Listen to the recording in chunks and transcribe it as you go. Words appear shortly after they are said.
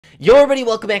Yo everybody,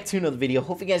 welcome back to another video.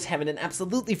 Hope you guys having an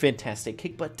absolutely fantastic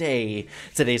kick butt day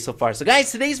today so far. So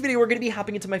guys, today's video we're going to be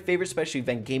hopping into my favorite special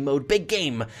event game mode, Big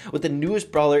Game, with the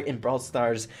newest brawler in Brawl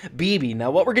Stars, Bibi.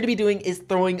 Now what we're going to be doing is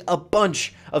throwing a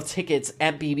bunch of tickets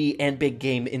at Bibi and Big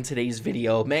Game in today's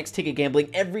video. Max ticket gambling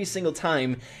every single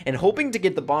time and hoping to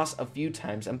get the boss a few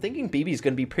times. I'm thinking Bibi's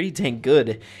going to be pretty dang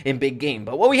good in Big Game,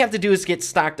 but what we have to do is get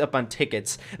stocked up on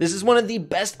tickets. This is one of the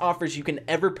best offers you can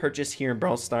ever purchase here in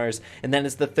Brawl Stars, and that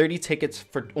is the 30 tickets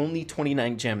for only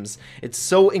 29 gems. It's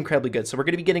so incredibly good. So we're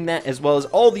going to be getting that as well as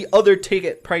all the other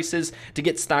ticket prices to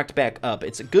get stocked back up.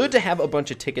 It's good to have a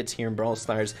bunch of tickets here in Brawl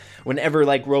Stars whenever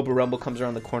like Robo Rumble comes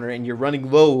around the corner and you're running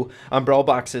low on Brawl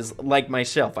boxes like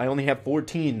myself. I only have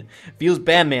 14. Feels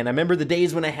bad, man. I remember the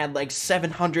days when I had like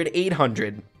 700,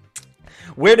 800.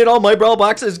 Where did all my Brawl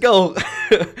boxes go?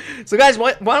 So guys,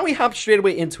 why don't we hop straight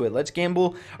away into it? Let's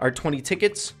gamble our 20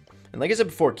 tickets. And like I said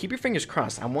before, keep your fingers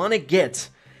crossed. I want to get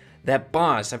that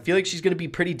boss. I feel like she's going to be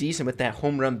pretty decent with that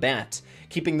home run bat,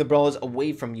 keeping the brawlers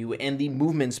away from you and the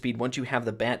movement speed once you have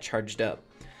the bat charged up.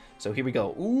 So here we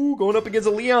go. Ooh, going up against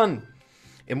a Leon.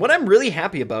 And what I'm really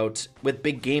happy about with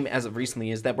Big Game as of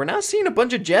recently is that we're not seeing a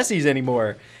bunch of Jessies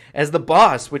anymore as the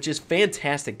boss, which is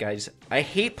fantastic, guys. I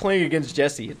hate playing against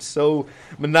Jessie. It's so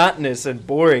monotonous and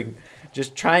boring.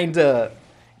 Just trying to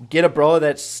get a brawler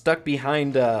that's stuck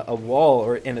behind a wall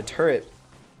or in a turret.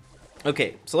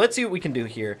 Okay, so let's see what we can do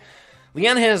here.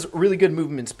 Leon has really good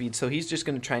movement speed, so he's just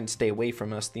going to try and stay away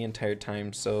from us the entire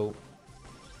time. So,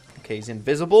 okay, he's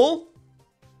invisible.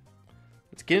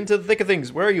 Let's get into the thick of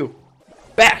things. Where are you?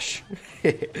 Bash!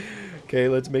 Okay,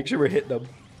 let's make sure we're hitting him.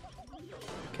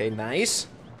 Okay, nice.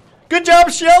 Good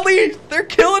job, Shelly! They're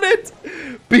killing it!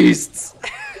 Beasts!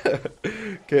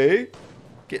 Okay.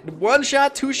 Getting one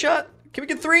shot, two shot. Can we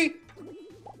get three?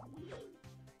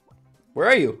 Where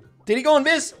are you? Did he go and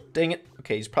miss? Dang it.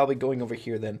 Okay, he's probably going over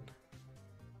here then.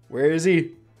 Where is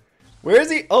he? Where is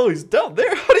he? Oh, he's down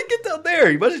there. How did he get down there?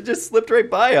 He must have just slipped right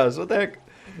by us. What the heck?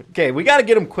 Okay, we got to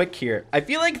get him quick here. I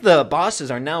feel like the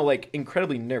bosses are now, like,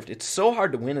 incredibly nerfed. It's so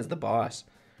hard to win as the boss.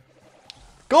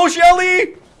 Go,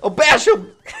 Shelly! Oh, bash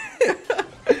him!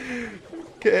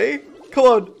 Okay, come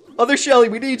on. Other Shelly,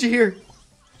 we need you here.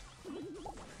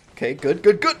 Okay, good,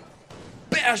 good, good.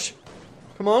 Bash!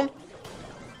 Come on.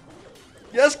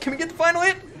 Yes, can we get the final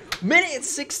hit? Minute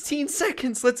 16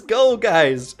 seconds. Let's go,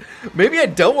 guys. Maybe I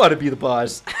don't want to be the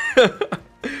boss.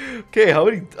 Okay, how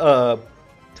many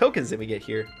tokens did we get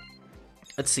here?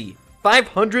 Let's see.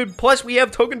 500 plus we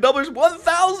have token doublers.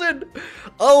 1,000.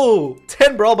 Oh,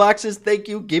 10 brawl boxes. Thank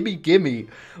you. Gimme, gimme.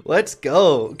 Let's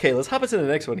go. Okay, let's hop into the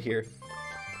next one here.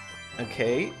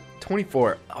 Okay,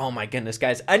 24. Oh my goodness,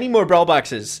 guys. I need more brawl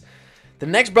boxes. The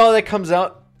next brawler that comes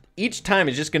out, each time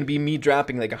is just going to be me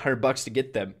dropping like $100 to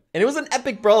get them. And it was an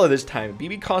epic brawler this time.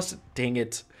 Bibi cost, dang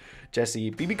it, Jesse.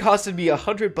 Bibi costed me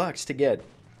 $100 to get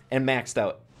and maxed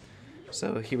out.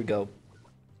 So here we go.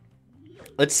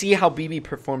 Let's see how Bibi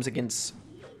performs against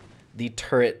the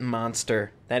turret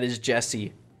monster. That is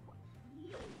Jessie.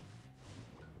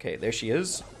 Okay, there she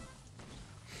is.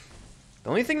 The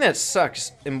only thing that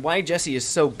sucks and why Jessie is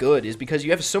so good is because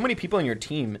you have so many people on your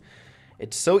team.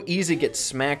 It's so easy to get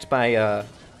smacked by a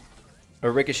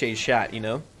ricochet shot, you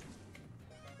know?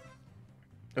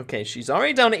 Okay, she's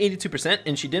already down to 82%,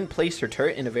 and she didn't place her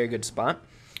turret in a very good spot.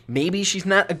 Maybe she's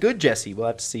not a good Jessie. We'll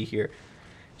have to see here.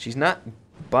 She's not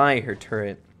by her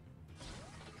turret.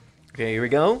 Okay, here we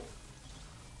go.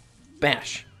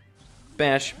 Bash.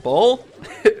 Bash, ball.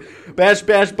 Bash,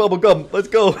 bash, bubblegum. Let's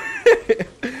go.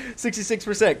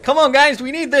 66%. Come on, guys.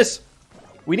 We need this.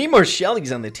 We need more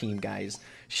Shellys on the team, guys.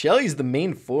 Shelly's the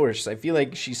main force. I feel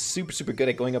like she's super, super good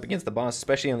at going up against the boss,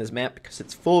 especially on this map because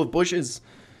it's full of bushes.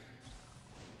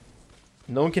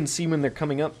 No one can see when they're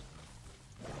coming up.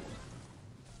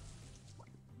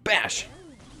 Bash!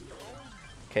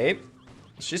 Okay,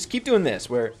 let's just keep doing this,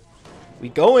 where we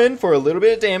go in for a little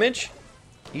bit of damage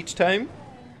each time.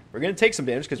 We're going to take some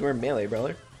damage because we're a melee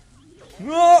brawler.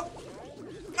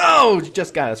 Oh,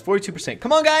 just got us, 42%.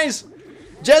 Come on, guys!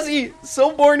 Jessie,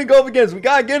 so boring to go up against. We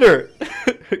gotta get her.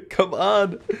 Come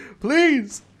on,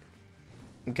 please.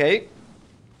 Okay.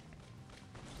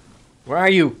 Where are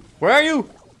you? Where are you?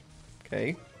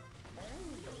 Okay.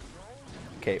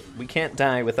 Okay, we can't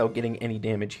die without getting any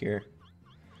damage here.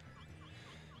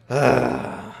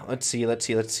 Let's see, let's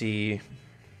see, let's see.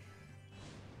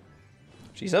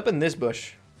 She's up in this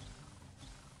bush.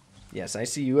 Yes, I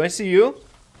see you, I see you.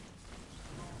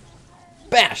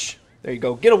 Bash! There you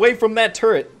go. Get away from that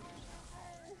turret.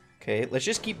 Okay, let's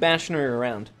just keep bashing her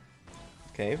around.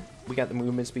 Okay, we got the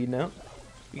movement speed now.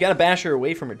 We gotta bash her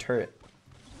away from her turret.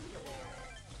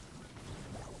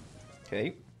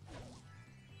 Okay.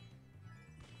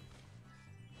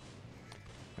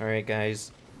 Alright,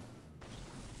 guys.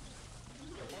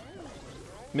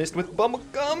 Missed with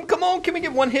bubblegum. Come on, can we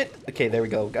get one hit? Okay, there we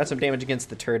go. Got some damage against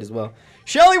the turret as well.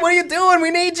 Shelly, what are you doing? We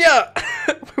need you!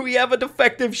 We have a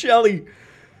defective Shelly.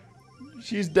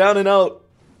 She's down and out.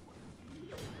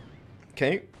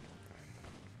 Okay.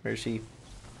 Where is she?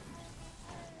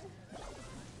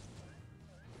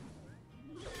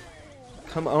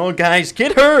 Come on, guys.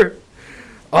 Get her!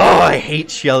 Oh, I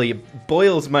hate Shelly. It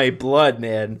boils my blood,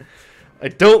 man. I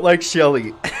don't like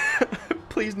Shelly.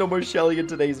 Please, no more Shelly in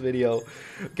today's video.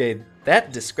 Okay,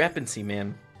 that discrepancy,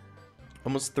 man.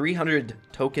 Almost 300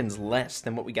 tokens less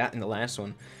than what we got in the last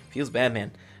one. Feels bad,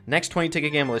 man. Next 20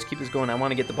 ticket gamble. Let's keep this going. I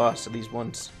want to get the boss at least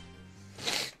once.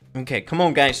 Okay, come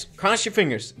on, guys. Cross your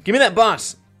fingers. Give me that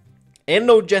boss. And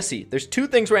no Jesse. There's two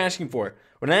things we're asking for.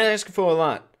 We're not asking for a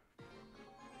lot.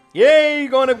 Yay,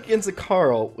 going up against the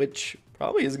Carl, which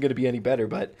probably isn't going to be any better,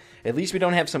 but at least we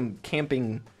don't have some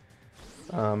camping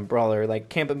brawler, like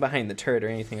camping behind the turret or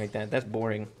anything like that. That's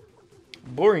boring.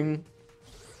 Boring.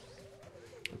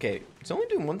 Okay, it's only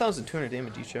doing 1,200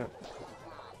 damage each shot.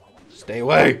 Stay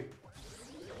away.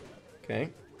 Okay.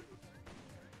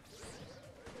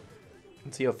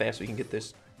 Let's see how fast we can get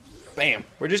this. Bam.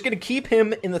 We're just going to keep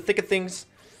him in the thick of things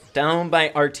down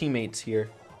by our teammates here.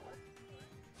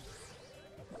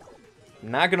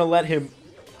 Not going to let him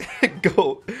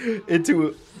go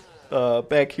into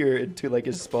back here into like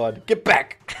his spawn. Get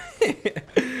back.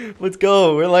 Let's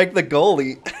go. We're like the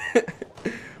goalie.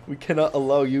 We cannot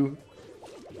allow you.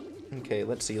 Okay,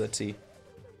 let's see.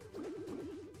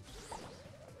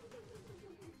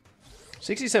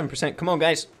 67%. Come on,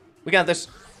 guys. We got this.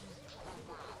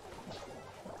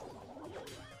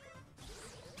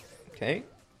 Okay.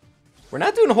 We're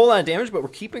not doing a whole lot of damage, but we're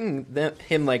keeping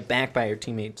him like back by our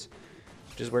teammates,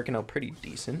 which is working out pretty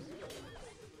decent.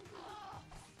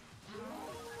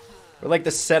 We're like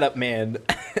the setup man.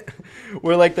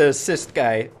 We're like the assist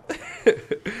guy.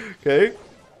 Okay.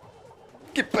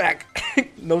 Get back.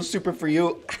 No super for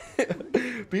you.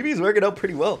 Bibi's working out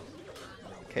pretty well.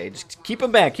 Okay, just keep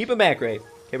him back. Keep him back, Ray.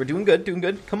 Okay, we're doing good. Doing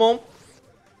good. Come on.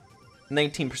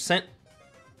 19%.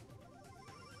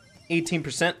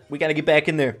 18%. We got to get back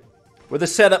in there. We're the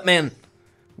setup man.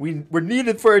 We're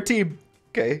needed for our team.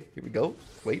 Okay, here we go.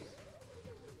 Wait.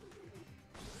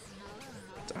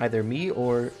 It's either me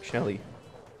or Shelly.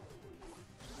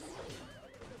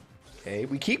 Okay,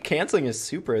 we keep canceling his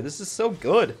super. This is so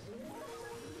good.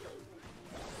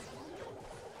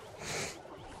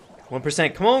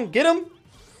 1%. Come on, get him.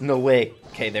 No way.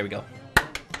 Okay, there we go.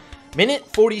 Minute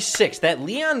 46. That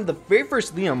Leon, the very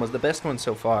first Leon, was the best one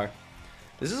so far.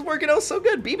 This is working out so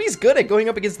good. Bibi's good at going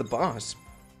up against the boss.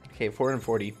 Okay,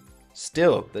 440.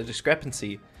 Still, the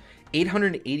discrepancy.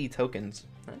 880 tokens.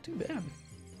 Not too bad.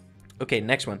 Okay,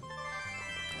 next one.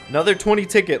 Another 20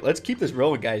 ticket. Let's keep this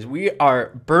rolling, guys. We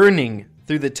are burning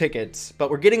through the tickets,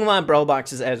 but we're getting a lot of Brawl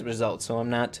boxes as a result, so I'm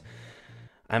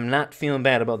not feeling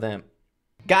bad about that.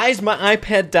 Guys, my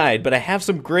iPad died, but I have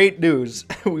some great news.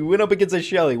 We went up against a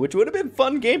Shelly, which would have been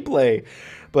fun gameplay,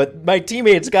 but my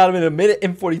teammates got him in 1 minute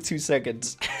and 42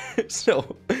 seconds.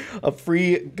 So, a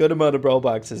free good amount of Brawl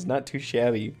boxes, not too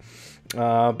shabby.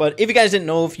 But if you guys didn't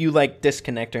know, if you like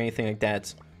disconnect or anything like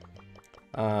that,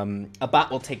 a bot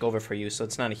will take over for you, so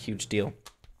it's not a huge deal.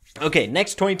 Okay,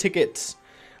 next 20 tickets.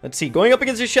 Let's see, going up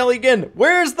against a Shelly again.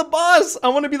 Where's the boss? I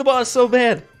want to be the boss so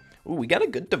bad. Ooh, we got a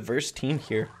good diverse team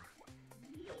here.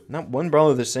 Not one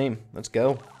brawler the same. Let's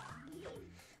go.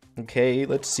 Okay,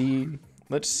 let's see.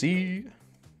 Let's see.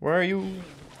 Where are you?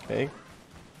 Okay.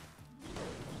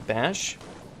 Bash.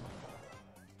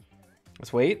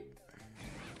 Let's wait.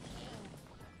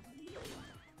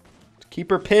 Keep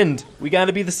her pinned. We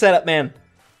gotta be the setup man.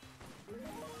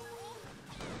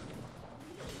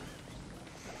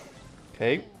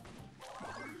 Okay.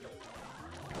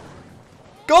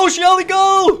 Go, Shelly,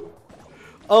 go!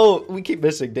 Oh, we keep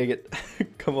missing, dang it.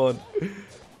 Come on.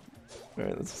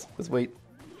 Alright, let's wait.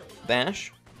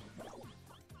 Bash.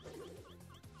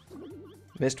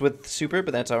 Missed with super,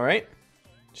 but that's alright.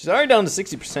 She's already down to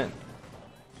 60%.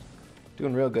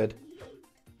 Doing real good.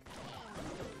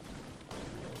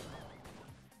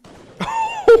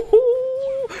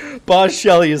 Boss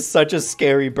Shelly is such a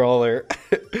scary brawler.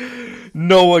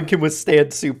 No one can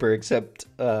withstand super except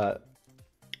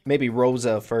maybe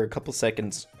Rosa for a couple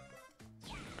seconds.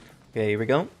 Okay, here we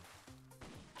go.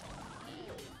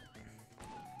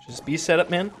 Just be set up,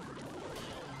 man.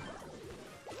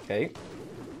 Okay.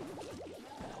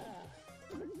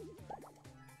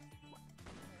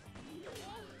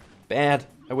 Bad.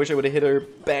 I wish I would have hit her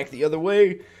back the other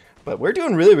way. But we're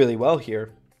doing really, really well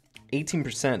here.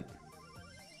 18%.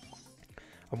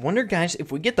 I wonder, guys,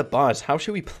 if we get the boss, how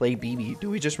should we play Bibi? Do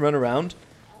we just run around?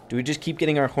 Do we just keep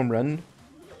getting our home run?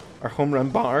 Our home run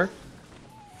bar?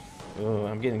 Oh,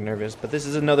 I'm getting nervous, but this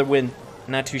is another win.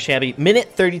 Not too shabby.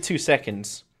 Minute 32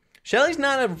 seconds. Shelly's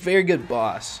not a very good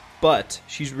boss, but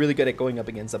she's really good at going up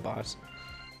against the boss.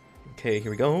 Okay,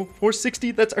 here we go.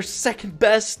 460. That's our second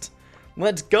best.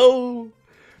 Let's go.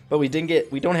 But we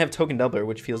don't have token doubler,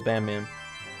 which feels bad, man.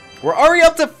 We're already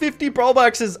up to 50 brawl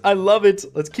boxes. I love it.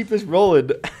 Let's keep this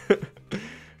rolling.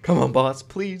 Come on, boss,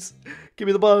 please. Give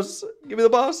me the boss. Give me the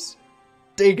boss.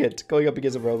 Dang it. Going up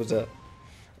against a Rosa.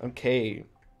 Okay.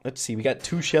 Let's see. We got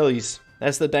 2 Shellys.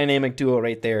 That's the dynamic duo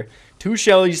right there. 2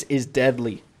 Shellys is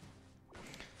deadly.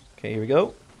 Okay, here we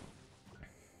go.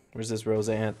 Where's this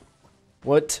Rosa at?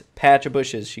 What patch of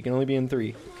bushes? She can only be in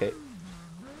 3. Okay.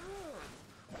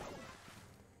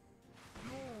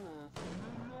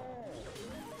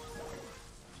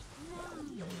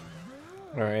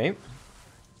 Alright.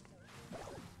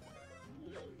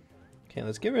 Okay,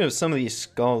 let's get rid of some of these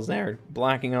skulls that are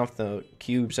blocking off the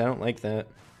cubes. I don't like that.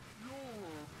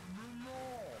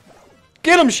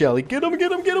 Get him, Shelly! Get him,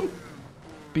 get him, get him!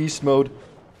 Beast mode.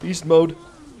 Beast mode.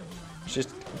 Let's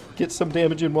just get some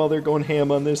damage in while they're going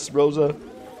ham on this Rosa.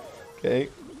 Okay.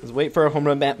 Let's wait for our home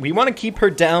run bat. We want to keep her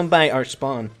down by our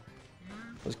spawn.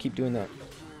 Let's keep doing that.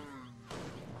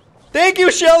 Thank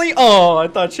you, Shelly! Oh, I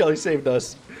thought Shelly saved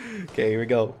us. Okay, here we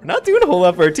go. We're not doing a whole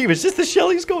lot for our team. It's just the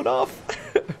Shelly's going off.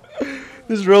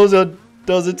 This Rosa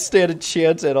doesn't stand a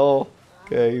chance at all.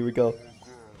 Okay, here we go.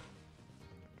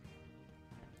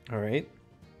 Alright.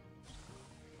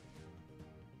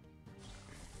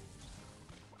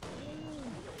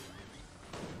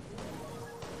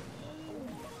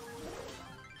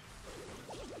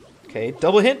 Okay,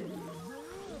 double hit.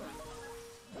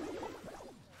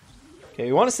 Okay,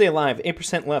 we want to stay alive.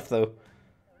 8% left, though.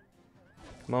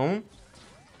 Come on.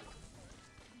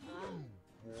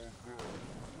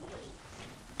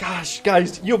 Gosh,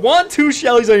 guys, you want 2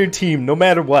 Shellys on your team, no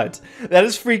matter what. That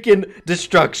is freaking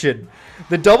destruction.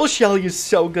 The double Shelly is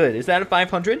so good. Is that a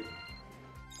 500?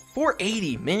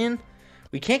 480, man.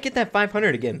 We can't get that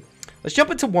 500 again. Let's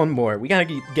jump into one more. We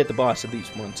gotta get the boss of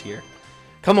these ones here.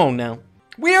 Come on now.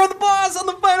 We are the boss on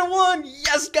the final one.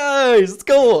 Yes, guys. Let's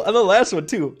go. On the last one,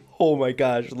 too. Oh, my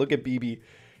gosh. Look at Bibi.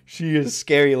 She is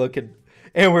scary looking.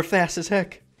 And we're fast as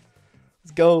heck.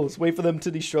 Let's go. Let's wait for them to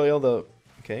destroy all the...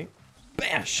 Okay.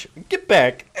 Bash. Get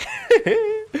back.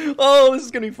 Oh, this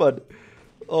is going to be fun.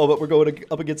 Oh, but we're going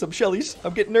up against some Shellys.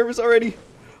 I'm getting nervous already.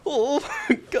 Oh,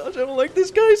 gosh. I don't like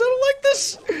this, guys. I don't like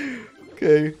this.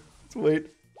 Okay. Let's wait.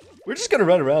 We're just going to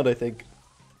run around, I think.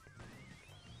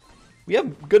 We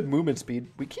have good movement speed.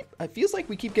 It feels like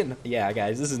we keep getting... Yeah,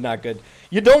 guys, this is not good.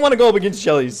 You don't want to go up against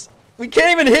Shellys. We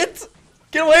can't even hit.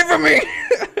 Get away from me.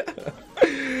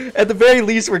 At the very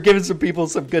least, we're giving some people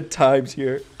some good times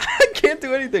here. I can't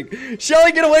do anything.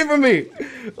 Shelly, get away from me.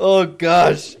 Oh,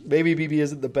 gosh. Maybe Bibi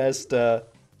isn't the best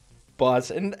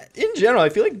boss. And in general, I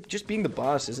feel like just being the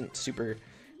boss isn't super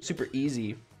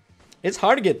easy. It's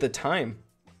hard to get the time.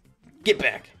 Get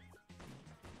back.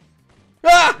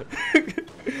 Ah!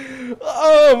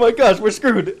 Oh my gosh, we're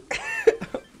screwed.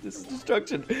 This is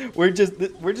destruction. We're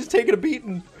just taking a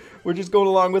beating. We're just going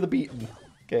along with a beating.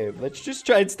 Okay, let's just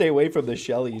try and stay away from the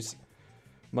Shellys.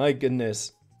 My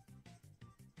goodness.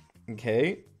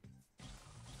 Okay.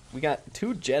 We got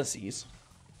 2 Jessies.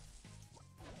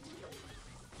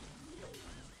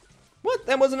 What?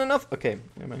 That wasn't enough? Okay,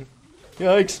 never mind.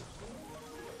 Yikes.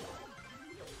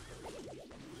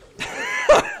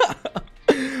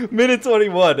 Minute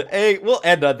 21. Hey, we'll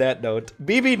end on that note.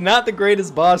 Bibi, not the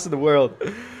greatest boss in the world.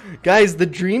 Guys, the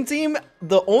Dream Team,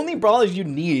 the only brawlers you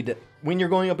need when you're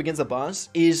going up against a boss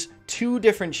is 2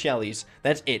 different Shellys.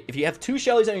 That's it. If you have 2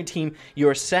 Shellys on your team,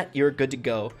 you're set. You're good to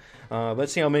go.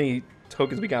 Let's see how many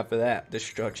tokens we got for that.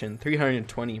 Destruction.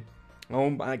 320. Oh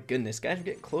my goodness. Guys, we're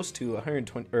getting close to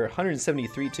 120 or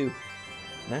 173 too.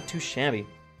 Not too shabby.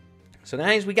 So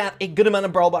guys, we got a good amount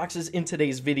of brawl boxes in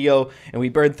today's video, and we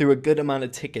burned through a good amount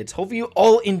of tickets. Hopefully you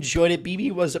all enjoyed it.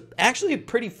 Bibi was actually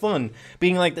pretty fun,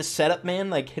 being like the setup man,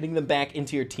 like hitting them back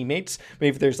into your teammates.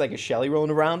 Maybe if there's like a Shelly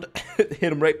rolling around, hit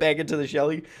them right back into the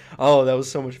Shelly. Oh, that was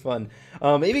so much fun.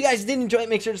 If you guys did enjoy it,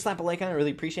 make sure to slap a like on it. I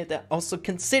really appreciate that. Also,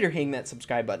 consider hitting that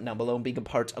subscribe button down below and being a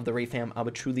part of the Ray fam. I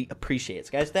would truly appreciate it.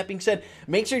 So guys, that being said,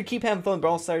 make sure to keep having fun with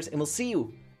Brawl Stars, and we'll see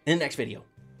you in the next video.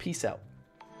 Peace out.